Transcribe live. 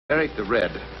Eric the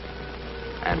Red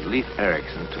and Leif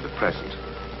Erikson to the present,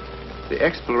 the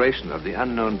exploration of the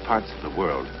unknown parts of the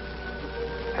world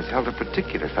has held a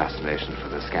particular fascination for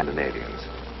the Scandinavians.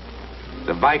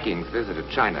 The Vikings visited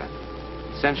China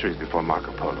centuries before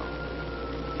Marco Polo,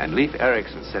 and Leif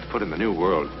Erikson set foot in the New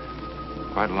World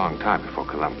quite a long time before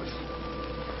Columbus.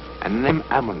 And the name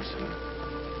Amundsen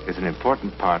is an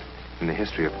important part in the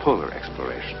history of polar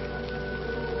exploration.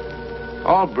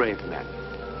 All brave men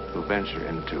who venture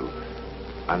into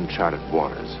uncharted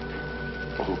waters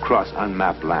or who cross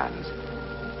unmapped lands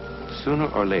sooner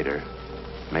or later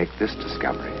make this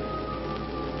discovery.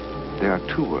 There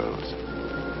are two worlds.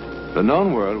 The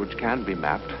known world, which can be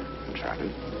mapped and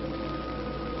charted,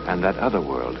 and that other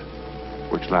world,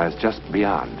 which lies just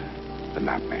beyond the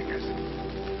map makers.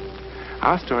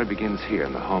 Our story begins here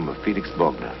in the home of Felix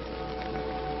Bogner,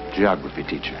 geography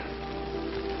teacher.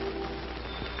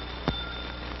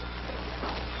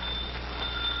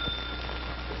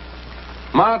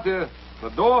 Martha, the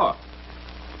door.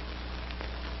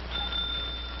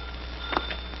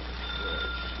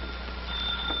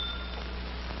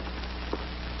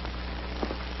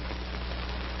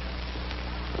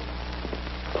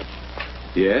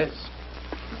 Yes?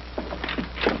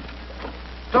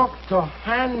 Dr.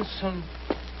 Hansen.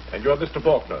 And you're Mr.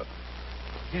 Faulkner?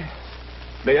 Yes.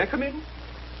 May I come in?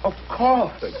 Of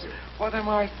course. Thank you. What am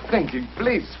I thinking?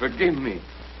 Please forgive me.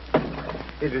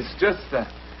 It is just a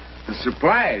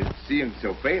surprise seeing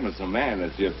so famous a man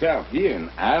as yourself here in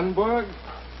Hamburg.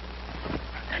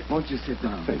 Won't you sit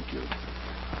down? Thank you.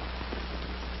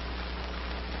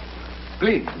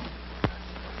 Please.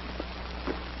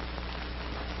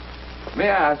 May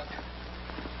I ask,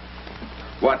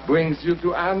 what brings you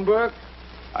to Hamburg?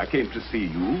 I came to see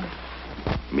you.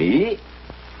 Me?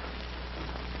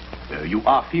 You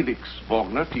are Felix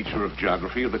Bogner, teacher of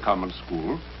geography of the Common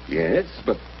School. Yes,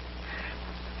 but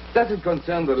does it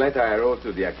concern the letter I wrote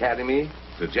to the Academy,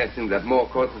 suggesting that more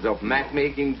courses of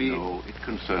map-making be... No, it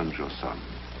concerns your son.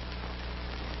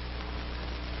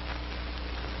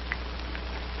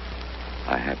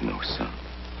 I have no son.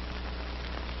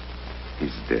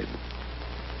 He's dead.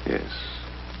 Yes,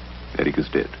 Eric is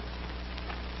dead.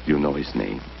 You know his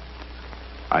name.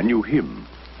 I knew him,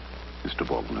 Mr.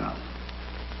 Bogner.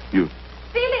 You...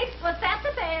 Felix, was that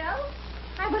the bell?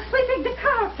 I was sweeping the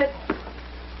carpet.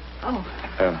 Oh.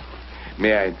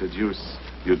 May I introduce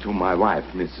you to my wife,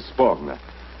 Mrs. Bogner?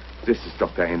 This is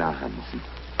Dr. Einar Hansen.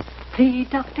 The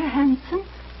Dr. Hansen?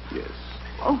 Yes.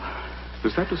 Oh.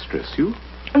 Does that distress you?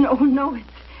 No,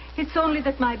 it's only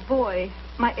that my boy,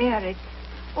 my Eric,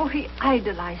 he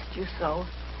idolized you so.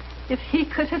 If he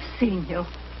could have seen you.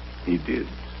 He did.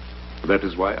 That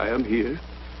is why I am here.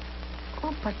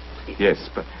 Oh, but... Yes,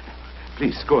 but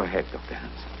please go ahead, Dr.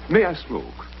 Hansen. May I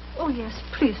smoke? Oh, yes,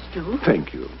 please do.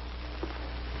 Thank you.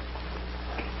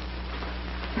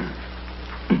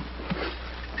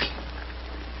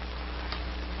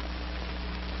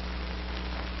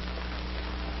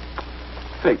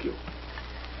 Thank you.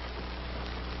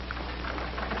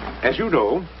 As you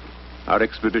know, our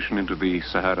expedition into the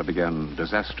Sahara began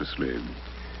disastrously.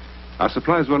 Our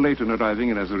supplies were late in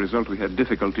arriving, and as a result, we had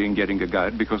difficulty in getting a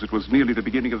guide because it was nearly the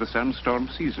beginning of the sandstorm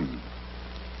season.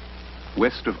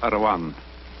 West of Arawan,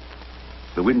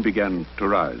 the wind began to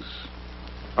rise.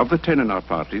 Of the 10 in our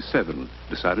party, 7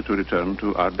 decided to return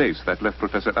to our base. That left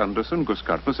Professor Anderson, Gus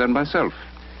Karpus, and myself.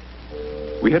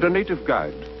 We had a native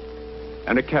guide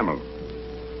and a camel.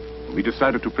 We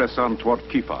decided to press on toward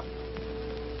Kifa.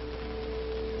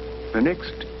 The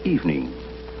next evening,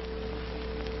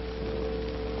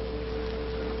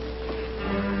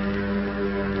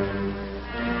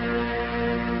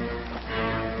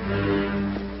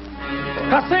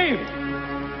 Kasim!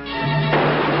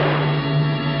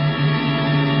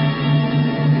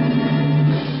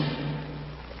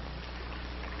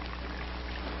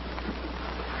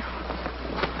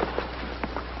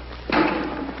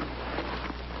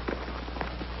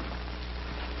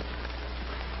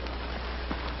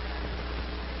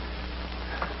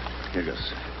 here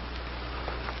goes.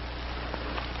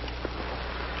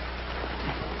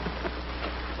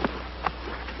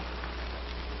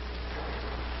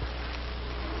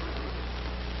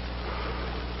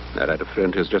 That I had a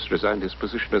friend who's just resigned his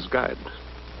position as guide.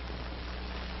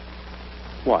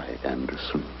 Why,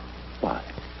 Anderson? Why?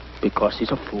 Because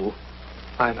he's a fool.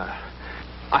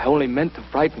 I only meant to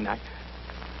frighten.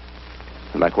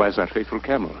 Likewise, our faithful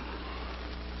camel.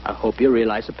 I hope you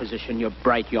realize the position your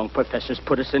bright young professors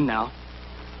put us in now.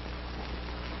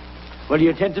 Well, do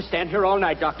you intend to stand here all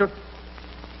night, Doctor?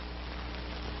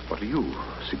 What do you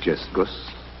suggest,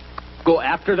 Gus? Go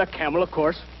after the camel, of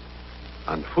course.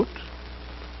 On foot?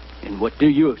 And what do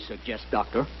you suggest,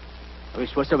 Doctor? Are we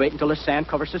supposed to wait until the sand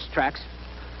covers his tracks?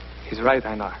 He's right,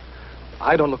 Einar.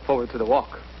 I don't look forward to the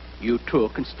walk. You too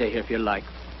can stay here if you like.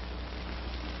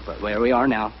 But where we are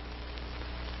now,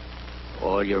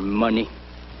 all your money,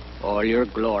 all your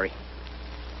glory,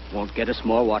 won't get us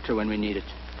more water when we need it.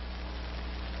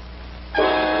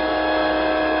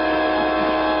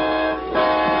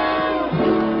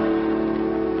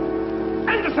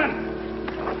 Anderson!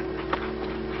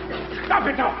 Stop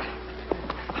it now!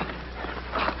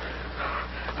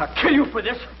 I'll kill you for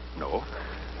this. No.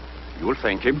 You will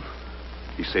thank him.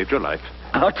 He saved your life.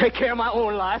 I'll take care of my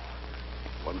own life.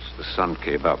 Once the sun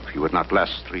came up, you would not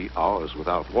last 3 hours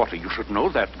without water. You should know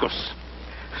that, Gus.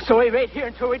 So we wait here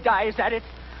until we die, is that it?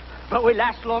 But we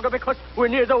last longer because we're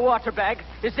near the water bag,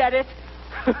 is that it?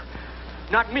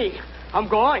 Not me. I'm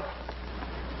going.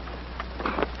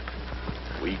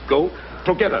 We go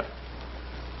together.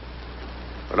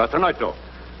 But not tonight, though.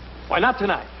 Why not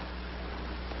tonight?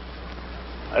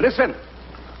 Listen.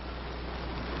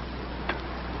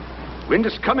 Wind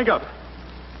is coming up.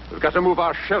 We've got to move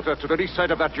our shelter to the east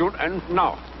side of that dune, and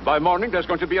now. By morning, there's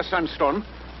going to be a sandstorm.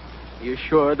 You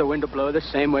sure the wind will blow the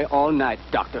same way all night,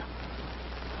 Doctor?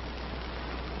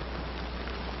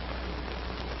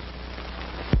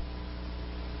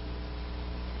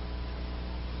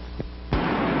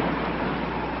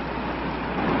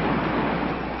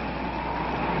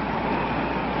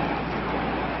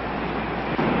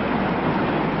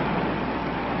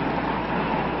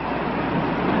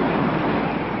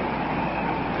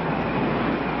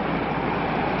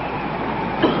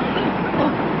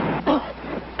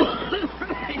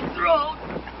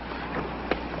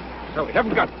 So we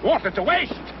haven't got water to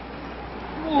waste.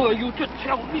 Who are you to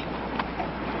tell me?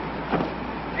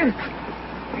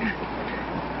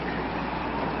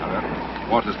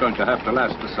 Water's going to have to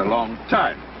last us a long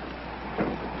time.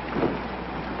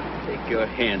 Take your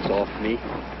hands off me.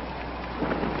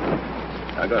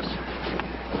 Now, Gus.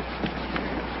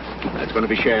 That's going to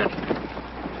be shared.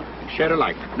 Shared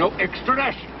alike. No extra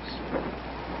rations.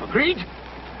 Agreed?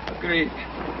 Agreed.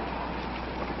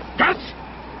 Gus!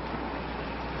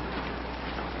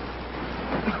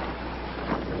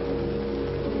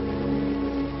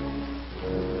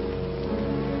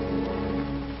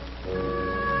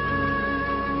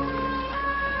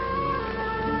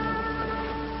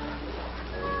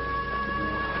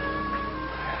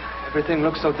 Everything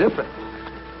looks so different.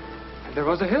 And there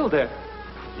was a hill there.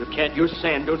 You can't use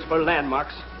sand dunes for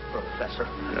landmarks, Professor.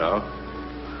 No.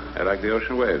 I like the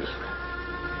ocean waves.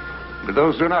 But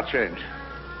those do not change.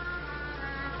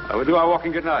 I will do our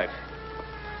walking at night.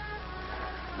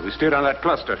 We steer on that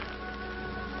cluster.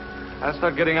 I'll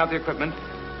start getting out the equipment.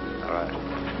 All right.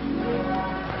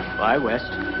 Why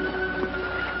west?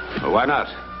 Well, why not?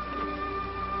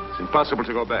 It's impossible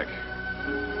to go back.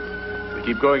 We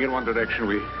keep going in one direction,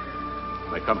 we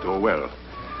might come to a well,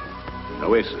 an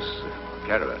oasis, a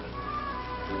caravan.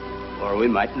 Or we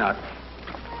might not.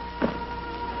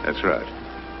 That's right.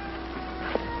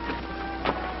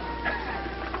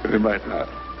 We might not.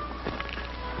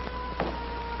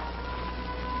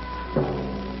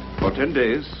 For 10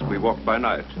 days, we walked by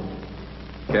night,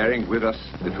 carrying with us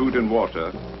the food and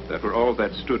water that were all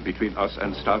that stood between us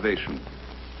and starvation,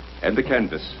 and the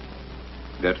canvas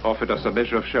that offered us a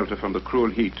measure of shelter from the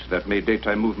cruel heat that made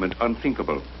daytime movement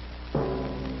unthinkable.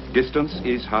 Distance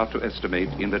is hard to estimate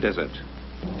in the desert.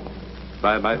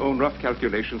 By my own rough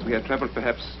calculations, we had traveled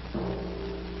perhaps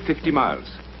 50 miles.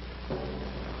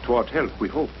 Toward help, we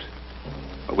hoped.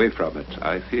 Away from it,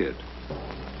 I feared.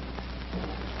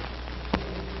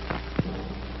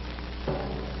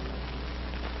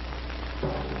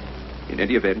 In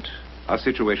any event, our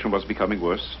situation was becoming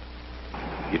worse.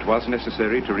 It was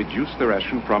necessary to reduce the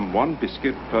ration from 1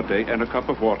 biscuit per day and a cup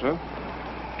of water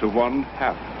to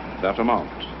 1/2 that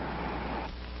amount.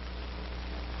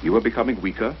 You were becoming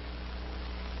weaker.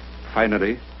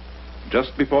 Finally,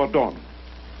 just before dawn,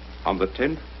 on the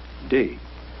 10th day.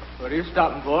 What are you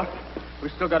stopping for? We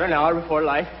still got an hour before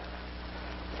light.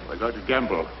 We're going to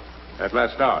gamble at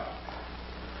last hour.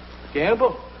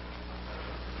 Gamble?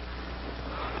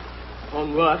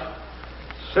 On what?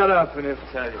 Shut up and he'll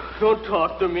tell you. Don't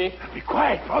talk to me. Be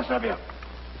quiet, both of you.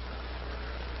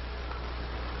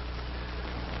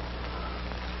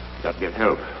 Got to get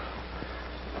help.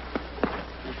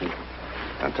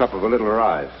 On top of a little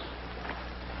rise.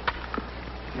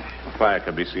 The fire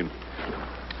can be seen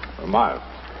for a mile.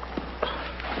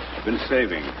 Been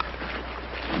saving.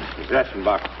 His ration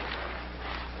box.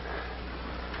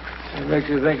 What makes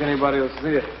you think anybody will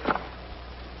see it?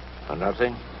 For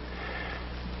nothing.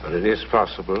 But it is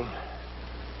possible.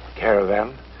 A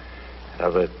caravan,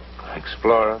 another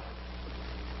explorer.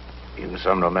 in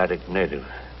some nomadic native.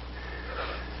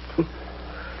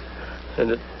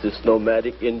 And if this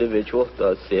nomadic individual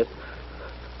does see it,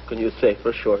 can you say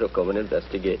for sure he'll come and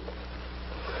investigate?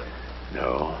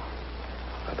 No.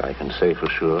 But I can say for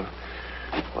sure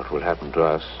what will happen to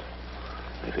us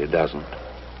if he doesn't.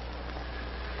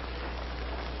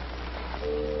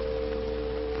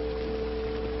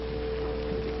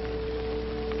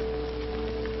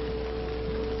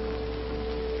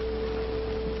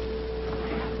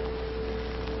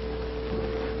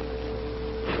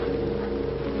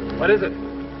 What is it?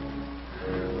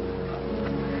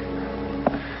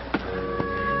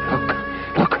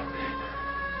 Look.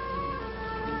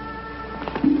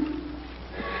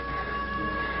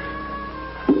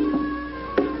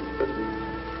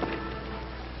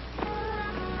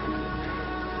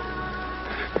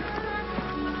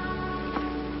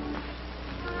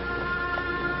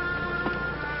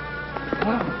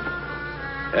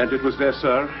 And it was there,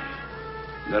 sir,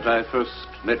 that I first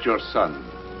met your son.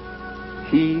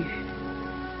 He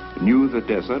knew the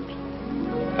desert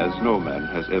as no man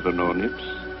has ever known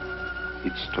it,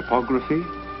 its topography,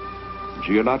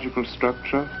 geological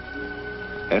structure,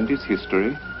 and its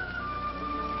history.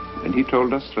 And he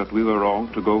told us that we were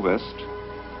wrong to go west,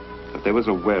 that there was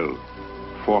a well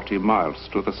 40 miles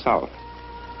to the south.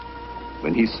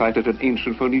 When he cited an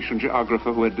ancient Phoenician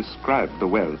geographer who had described the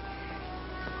well,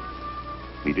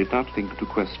 we did not think to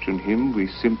question him. We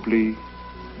simply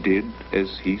did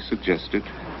as he suggested.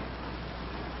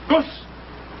 Gus!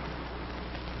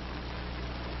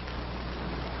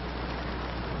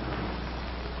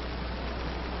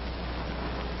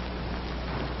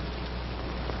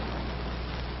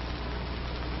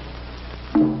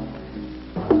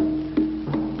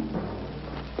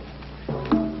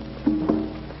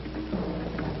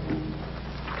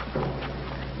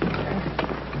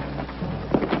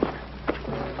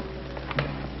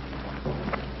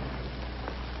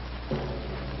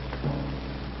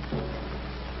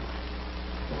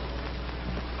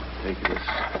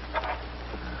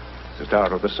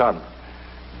 Star of the sun.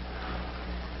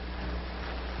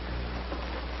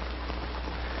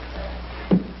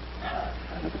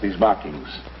 Look at these markings.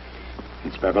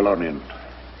 It's Babylonian.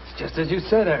 It's just as you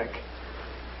said, Eric.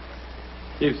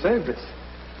 You saved us.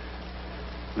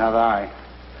 Not I.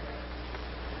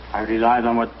 I relied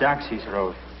on what Daxis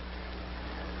wrote.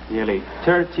 Nearly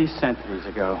 30 centuries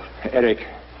ago. Eric,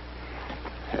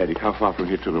 how far from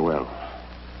here to the well?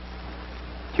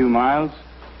 2 miles.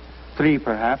 3,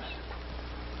 perhaps.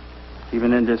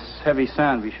 Even in this heavy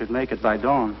sand, we should make it by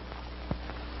dawn.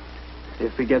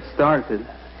 If we get started.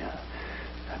 Yeah.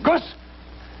 Gus!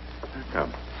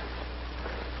 Come.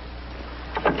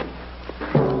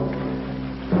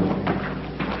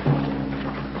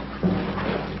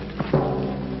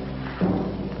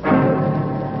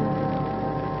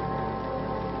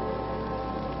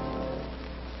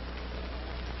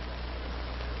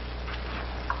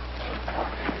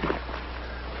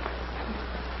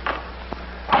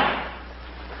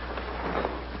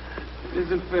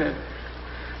 Isn't fair.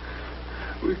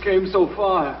 We came so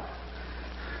far.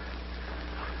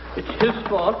 It's his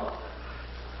fault.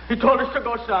 He told us to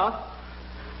go south.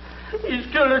 He's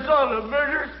killed us all, a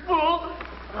murderous fool.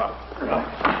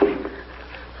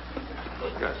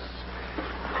 Gus,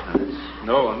 it's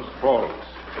no one's fault.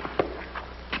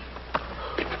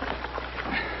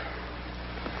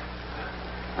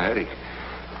 Eric.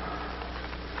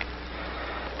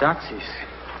 Daxis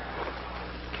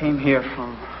came here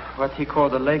from what he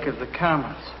called the Lake of the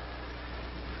Camels.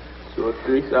 So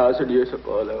 3,000 years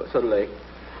ago, there was a lake.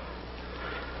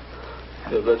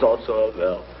 There was also a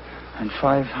well. And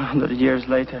 500 years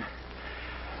later,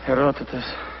 Herodotus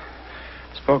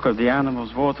spoke of the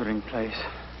animal's watering place.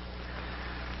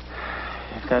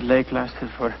 If that lake lasted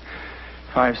for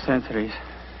 5 centuries,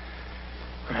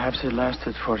 perhaps it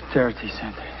lasted for 30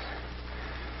 centuries.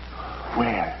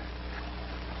 Where?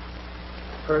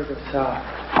 Further south.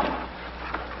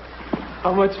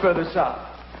 How much further south?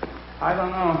 I don't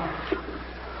know.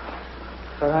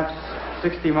 Perhaps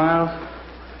 60 miles.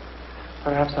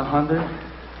 Perhaps 100.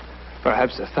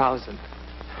 Perhaps 1,000.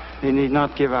 We need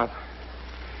not give up.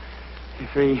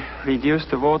 If we reduce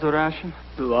the water ration.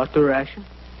 The water ration?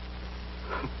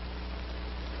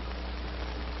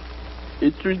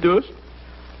 It's reduced.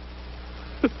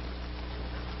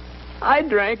 I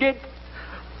drank it.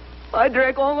 I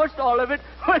drank almost all of it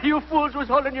when you fools was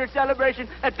holding your celebration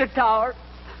at the tower.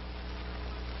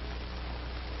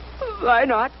 Why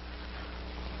not?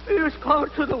 He was going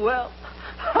to the well.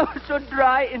 I was so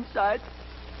dry inside.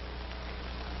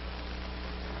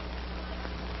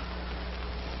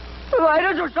 Why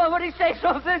doesn't somebody say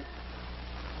something?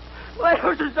 Why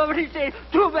doesn't somebody say,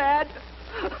 too bad?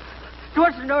 It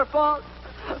wasn't her fault.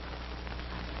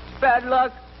 Bad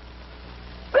luck.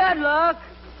 Bad luck.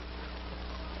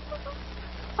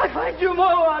 I'll find you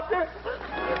more water.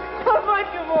 I'll find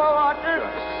you more water.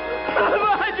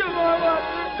 I'll find you more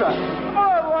water.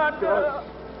 More water.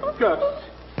 Gus.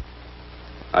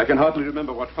 I can hardly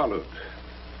remember what followed.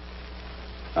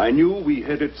 I knew we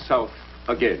headed south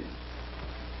again.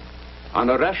 On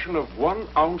a ration of 1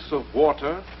 ounce of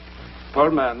water per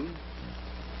man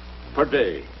per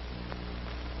day.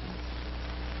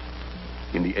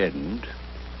 In the end,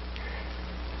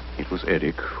 it was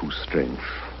Eric whose strength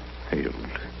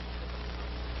failed.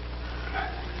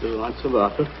 Do you want some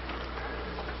water?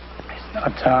 It's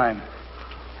not time.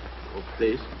 Oh,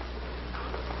 please.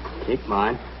 Take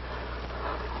mine.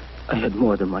 I had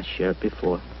more than my share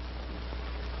before.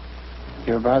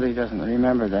 Your body doesn't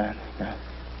remember that.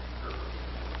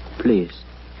 Please.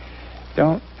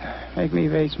 Don't make me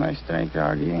waste my strength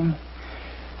arguing.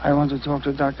 I want to talk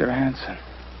to Dr. Hansen.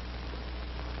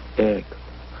 Eric,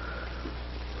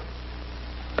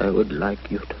 I would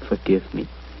like you to forgive me.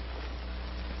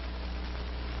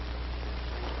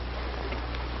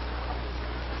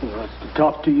 He wants to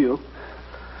talk to you.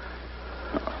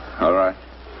 All right.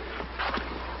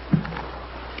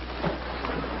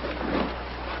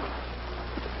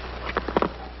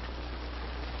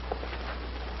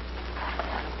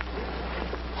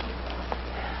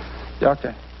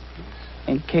 Doctor,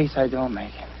 in case I don't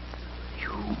make it.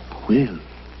 You will.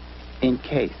 In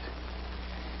case.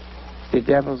 The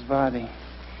devil's body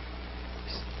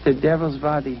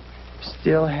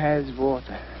still has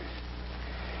water.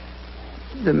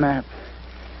 The map.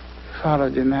 Follow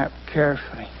the map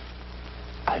carefully.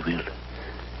 I will.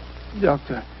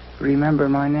 Doctor, remember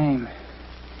my name.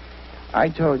 I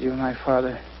told you my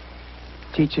father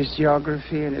teaches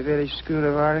geography in the village school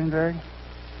of Arenberg.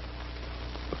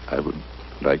 I would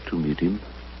like to meet him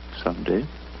someday.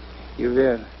 You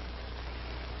will.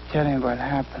 Tell him what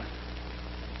happened.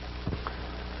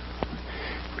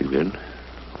 We will.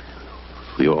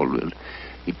 We all will.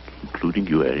 Including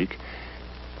you, Eric.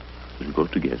 We'll go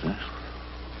together.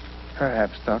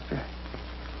 Perhaps, Doctor.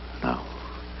 Now,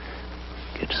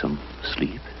 get some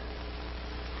sleep.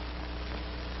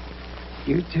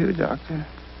 You too, Doctor.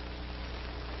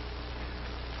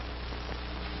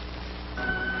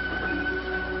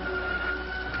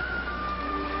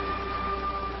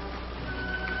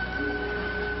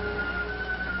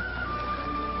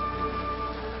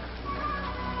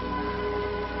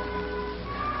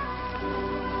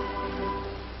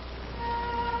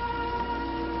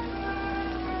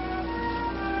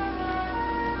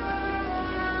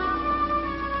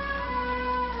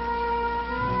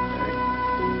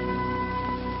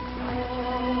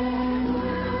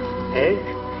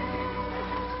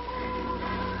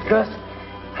 Gus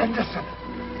Henderson.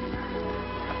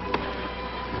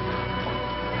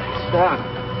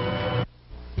 Stan.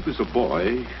 He was a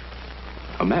boy,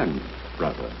 a man,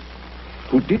 rather,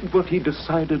 who did what he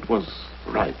decided was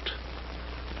right.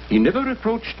 He never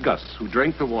reproached Gus, who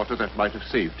drank the water that might have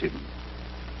saved him.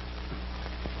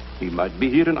 He might be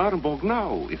here in Arenberg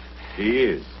now, if He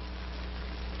is.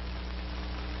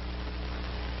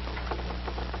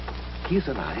 he's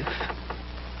alive.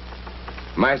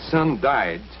 My son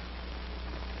died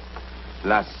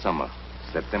last summer,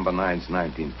 September 9th,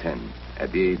 1910,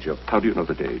 at the age of... How do you know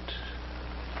the date?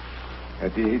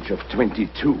 At the age of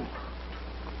 22.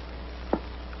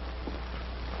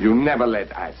 You never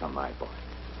laid eyes on my boy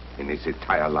in his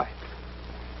entire life.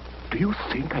 Do you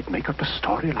think I'd make up a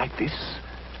story like this?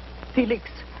 Felix,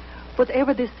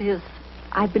 whatever this is,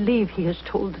 I believe he has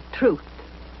told the truth.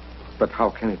 But how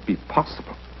can it be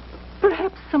possible?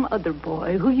 Perhaps some other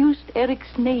boy who used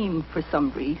Eric's name for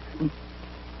some reason.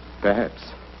 Perhaps.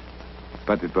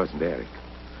 But it wasn't Eric.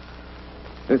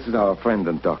 This is our friend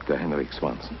and Dr. Henrik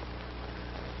Swanson.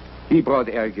 He brought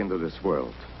Eric into this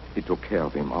world. He took care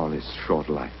of him all his short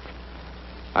life.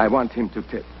 I want him to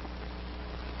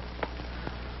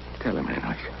tell him,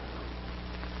 Henrik.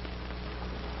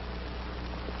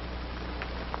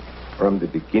 From the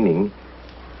beginning,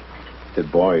 the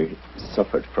boy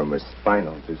suffered from a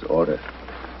spinal disorder.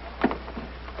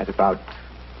 At about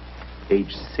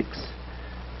age 6,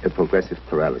 a progressive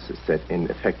paralysis set in,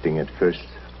 affecting at first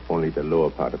only the lower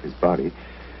part of his body.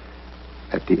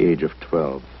 At the age of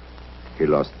 12, he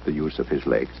lost the use of his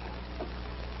legs.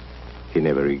 He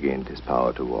never regained his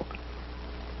power to walk.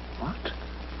 What?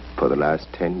 For the last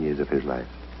 10 years of his life,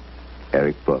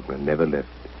 Eric Bergman never left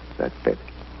that bed.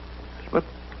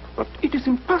 But it is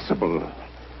impossible.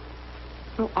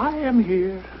 So I am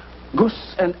here.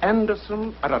 Gus and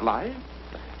Anderson are alive.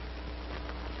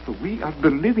 We are the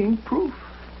living proof.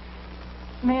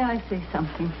 May I say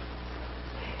something?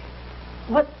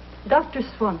 What Dr.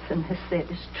 Swanson has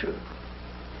said is true,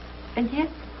 and yet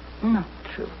not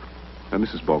true.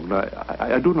 Mrs. Bogdan,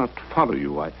 I do not follow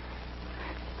you.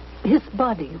 His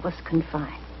body was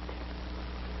confined,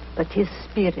 but his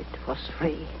spirit was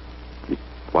free. It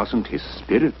wasn't his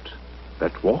spirit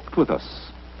that walked with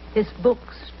us. His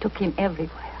books took him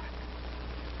everywhere.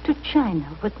 To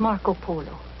China with Marco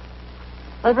Polo.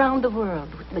 Around the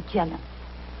world with Magellan.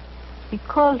 He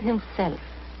called himself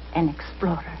an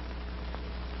explorer.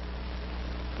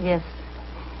 Yes,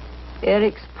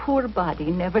 Eric's poor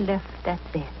body never left that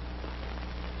bed.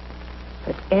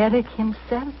 But Eric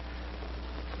himself,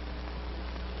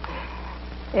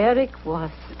 Eric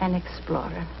was an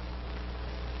explorer.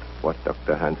 What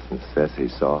Dr. Hansen says he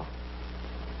saw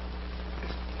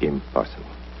is impossible.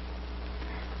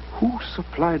 Who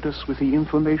supplied us with the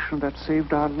information that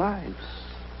saved our lives?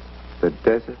 The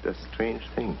desert does strange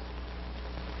things.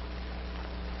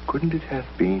 Couldn't it have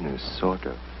been a sort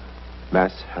of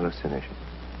mass hallucination?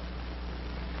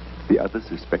 The others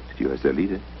respected you as their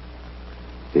leader.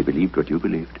 They believed what you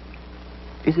believed.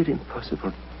 Is it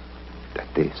impossible that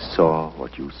they saw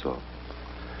what you saw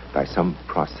by some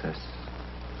process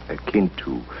akin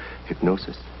to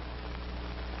hypnosis?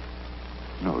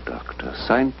 No, Doctor.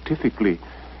 Scientifically,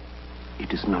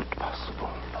 it is not possible,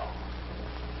 no.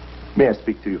 May I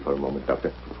speak to you for a moment,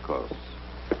 Doctor? Of course.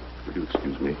 Would you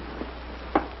excuse me?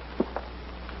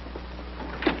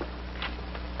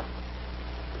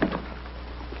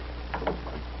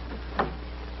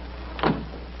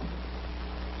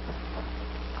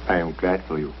 I am glad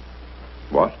for you.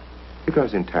 What?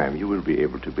 Because in time you will be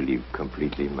able to believe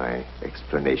completely my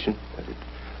explanation that it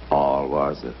all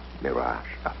was a mirage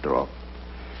after all.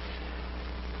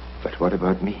 But what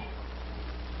about me?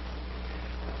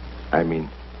 I mean,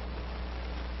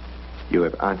 you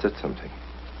have answered something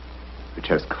which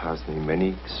has caused me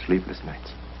many sleepless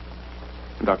nights.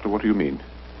 Doctor, what do you mean?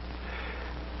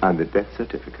 On the death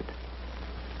certificate,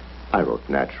 I wrote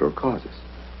natural causes.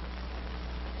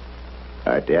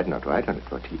 I dared not write on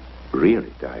it what he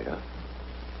really died of.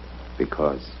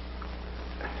 Because,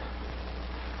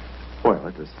 well,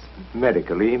 it was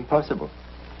medically impossible.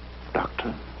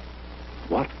 Doctor,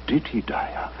 what did he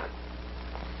die of?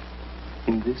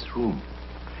 In this room,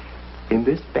 in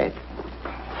this bed,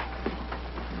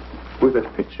 with a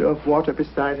pitcher of water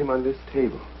beside him on this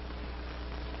table,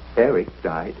 Eric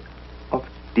died of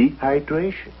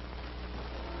dehydration.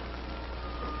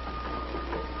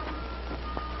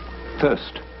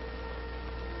 Thirst.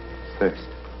 Thirst.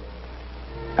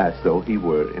 As though he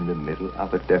were in the middle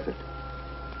of a desert.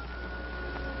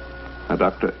 Now,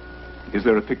 Doctor, is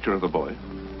there a picture of the boy?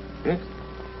 Yes.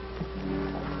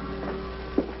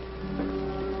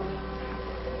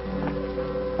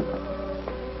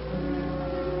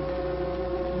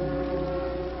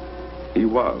 He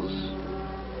was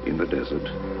in the desert.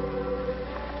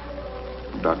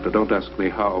 Doctor, don't ask me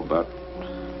how, but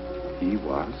he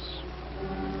was.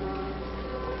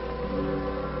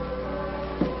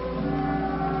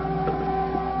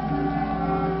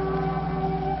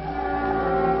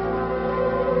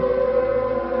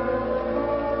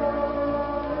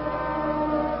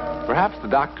 Perhaps the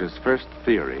doctor's first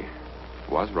theory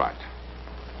was right.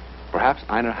 Perhaps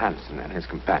Einar Hansen and his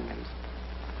companions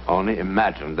only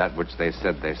imagined that which they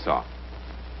said they saw.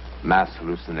 Mass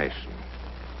hallucination,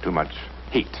 too much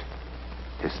heat,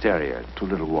 hysteria, too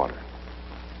little water.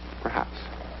 Perhaps.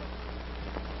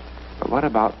 But what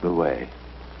about the way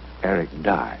Eric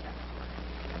died?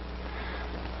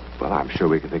 Well, I'm sure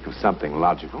we can think of something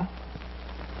logical,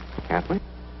 can't we?